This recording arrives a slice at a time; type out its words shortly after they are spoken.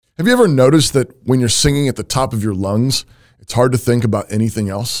Have you ever noticed that when you're singing at the top of your lungs, it's hard to think about anything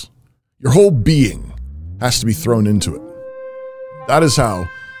else? Your whole being has to be thrown into it. That is how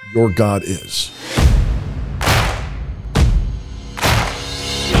your God is.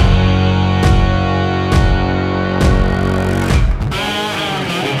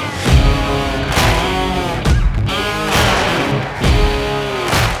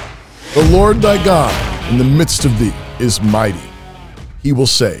 The Lord thy God in the midst of thee is mighty. He will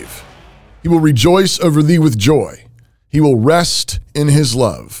save. He will rejoice over thee with joy. He will rest in his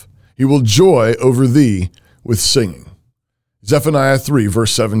love. He will joy over thee with singing. Zephaniah 3,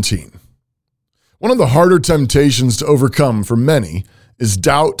 verse 17. One of the harder temptations to overcome for many is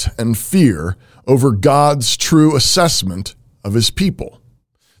doubt and fear over God's true assessment of his people.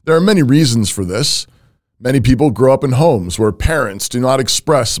 There are many reasons for this. Many people grow up in homes where parents do not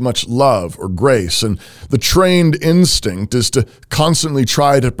express much love or grace, and the trained instinct is to constantly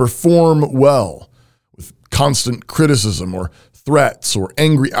try to perform well with constant criticism or threats or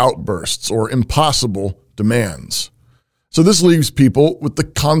angry outbursts or impossible demands. So this leaves people with the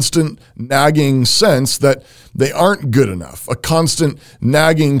constant nagging sense that they aren't good enough, a constant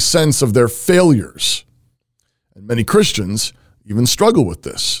nagging sense of their failures. And many Christians even struggle with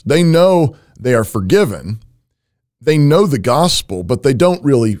this. They know they are forgiven. They know the gospel, but they don't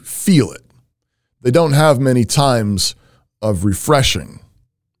really feel it. They don't have many times of refreshing.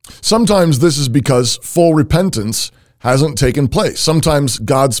 Sometimes this is because full repentance hasn't taken place. Sometimes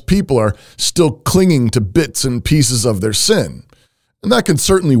God's people are still clinging to bits and pieces of their sin. And that can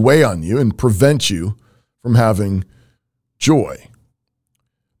certainly weigh on you and prevent you from having joy.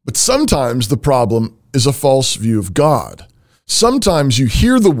 But sometimes the problem is a false view of God. Sometimes you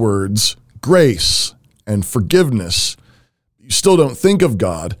hear the words grace and forgiveness. You still don't think of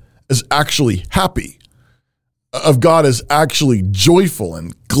God as actually happy, of God as actually joyful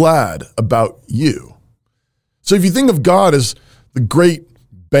and glad about you. So if you think of God as the great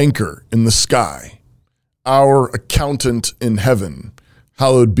banker in the sky, our accountant in heaven,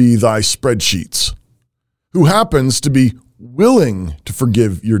 hallowed be thy spreadsheets, who happens to be willing to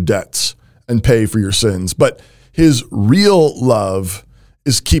forgive your debts and pay for your sins, but his real love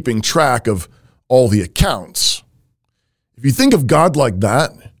is keeping track of all the accounts. If you think of God like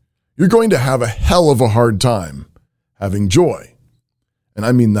that, you're going to have a hell of a hard time having joy. And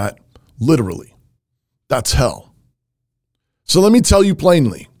I mean that literally. That's hell. So let me tell you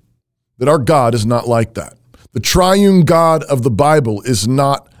plainly that our God is not like that. The triune God of the Bible is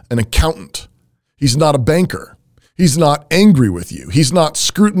not an accountant. He's not a banker. He's not angry with you. He's not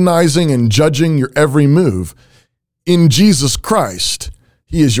scrutinizing and judging your every move. In Jesus Christ,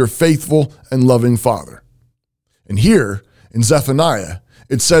 he is your faithful and loving Father. And here in Zephaniah,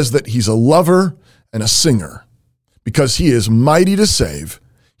 it says that he's a lover and a singer because he is mighty to save.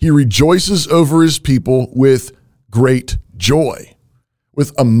 He rejoices over his people with great joy,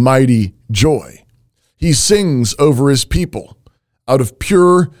 with a mighty joy. He sings over his people out of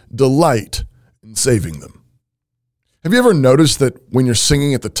pure delight in saving them. Have you ever noticed that when you're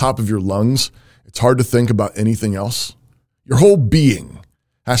singing at the top of your lungs, it's hard to think about anything else? Your whole being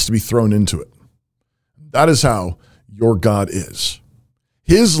has to be thrown into it. That is how your God is.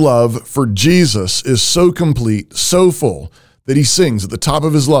 His love for Jesus is so complete, so full, that he sings at the top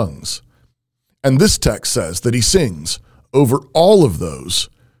of his lungs. And this text says that he sings over all of those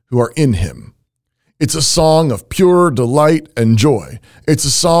who are in him. It's a song of pure delight and joy. It's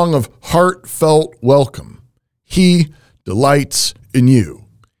a song of heartfelt welcome. He delights in you.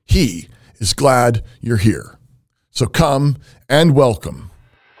 He is glad you're here. So come and welcome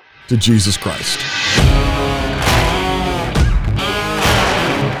to Jesus Christ.